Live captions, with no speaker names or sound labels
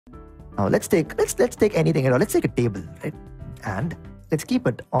Now let's take anything at all. Let's take a table, right? And let's keep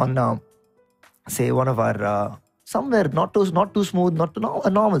it on, say, one of our somewhere not too smooth, not a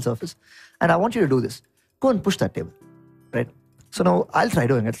normal surface. And I want you to do this. Go and push that table, right? So now I'll try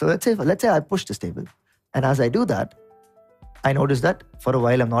doing it. So let's say I push this table, and as I do that, I notice that for a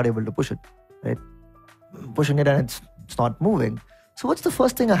while I'm not able to push it, right? Pushing it and it's not moving. So what's the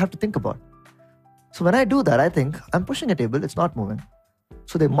first thing I have to think about? So when I do that, I think I'm pushing a table, it's not moving.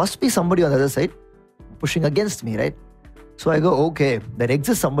 So there must be somebody on the other side pushing against me, right? So I go, okay, there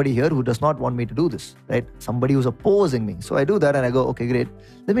exists somebody here who does not want me to do this, right? Somebody who's opposing me. So I do that and I go, okay, great.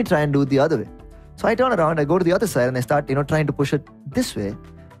 Let me try and do it the other way. So I turn around, I go to the other side and I start, trying to push it this way.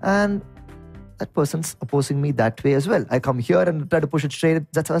 And that person's opposing me that way as well. I come here and try to push it straight.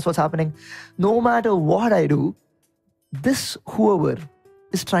 That's what's happening. No matter what I do, this whoever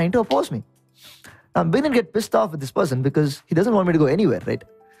is trying to oppose me. I'm beginning to get pissed off with this person because he doesn't want me to go anywhere, right?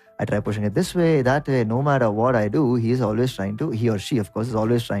 I try pushing it this way, that way. No matter what I do, he or she, of course, is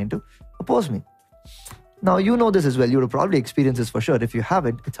always trying to oppose me. Now, you know this as well. You will probably experience this for sure. If you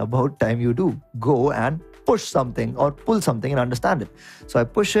haven't, it's about time you do. Go and push something or pull something and understand it. So I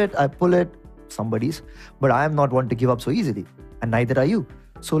push it, I pull it, somebody's, but I am not one to give up so easily. And neither are you.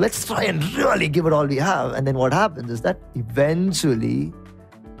 So let's try and really give it all we have. And then what happens is that eventually,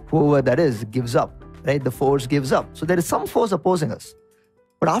 whoever that is gives up. Right? The force gives up. So there is some force opposing us,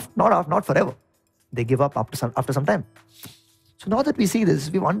 but not forever. They give up after some time. So now that we see this,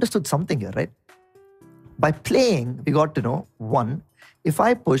 we've understood something here, right? By playing, we got to know, one, if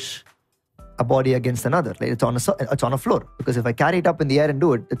I push a body against another, right, it's on a floor, because if I carry it up in the air and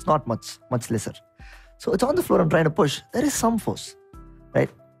do it, it's not much lesser. So it's on the floor, I'm trying to push. There is some force,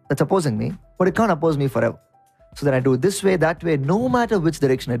 right, that's opposing me, but it can't oppose me forever. So then I do it this way, that way, no matter which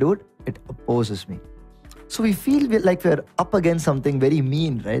direction I do it, it opposes me. So we feel like we're up against something very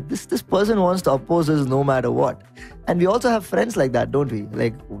mean, right? This person wants to oppose us no matter what. And we also have friends like that, don't we?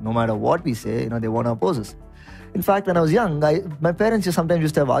 Like, no matter what we say, they want to oppose us. In fact, when I was young, my parents sometimes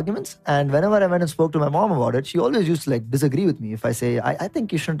used to have arguments. And whenever I went and spoke to my mom about it, she always used to disagree with me. If I say, I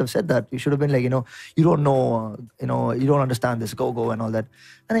think you shouldn't have said that. You should have been like, you don't know, you don't understand this, go and all that.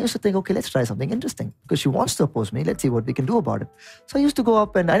 And I used to think, okay, let's try something interesting. Because she wants to oppose me. Let's see what we can do about it. So I used to go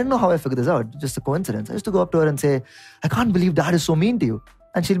up and I didn't know how I figured this out. Just a coincidence. I used to go up to her and say, I can't believe Dad is so mean to you.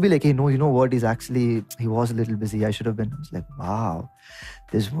 And she'll be like, hey, no, you know what? He was a little busy. I should have been. I was like, wow,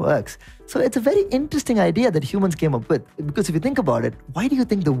 this works. So it's a very interesting idea that humans came up with. Because if you think about it, why do you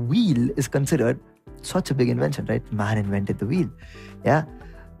think the wheel is considered such a big invention, right? Man invented the wheel. Yeah.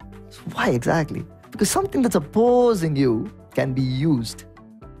 So why exactly? Because something that's opposing you can be used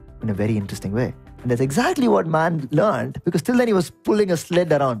in a very interesting way. And that's exactly what man learned, because till then he was pulling a sled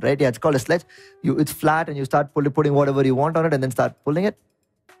around, right? Yeah, it's called a sledge. It's flat and you start putting whatever you want on it and then start pulling it.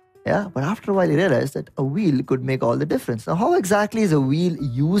 Yeah, but after a while he realized that a wheel could make all the difference. Now, how exactly is a wheel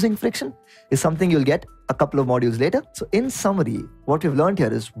using friction is something you'll get a couple of modules later. So in summary, what we've learned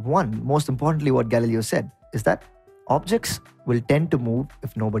here is, one, most importantly what Galileo said, is that objects will tend to move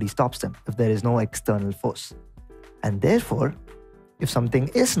if nobody stops them, if there is no external force. And therefore, if something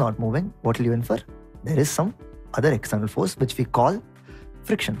is not moving, what will you infer? There is some other external force which we call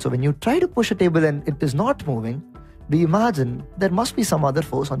friction. So when you try to push a table and it is not moving, we imagine there must be some other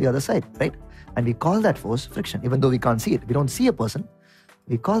force on the other side, right? And we call that force friction, even though we can't see it. We don't see a person.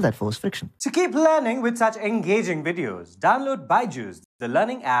 We call that force friction. To keep learning with such engaging videos, download BYJU'S, the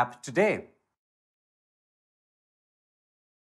learning app, today.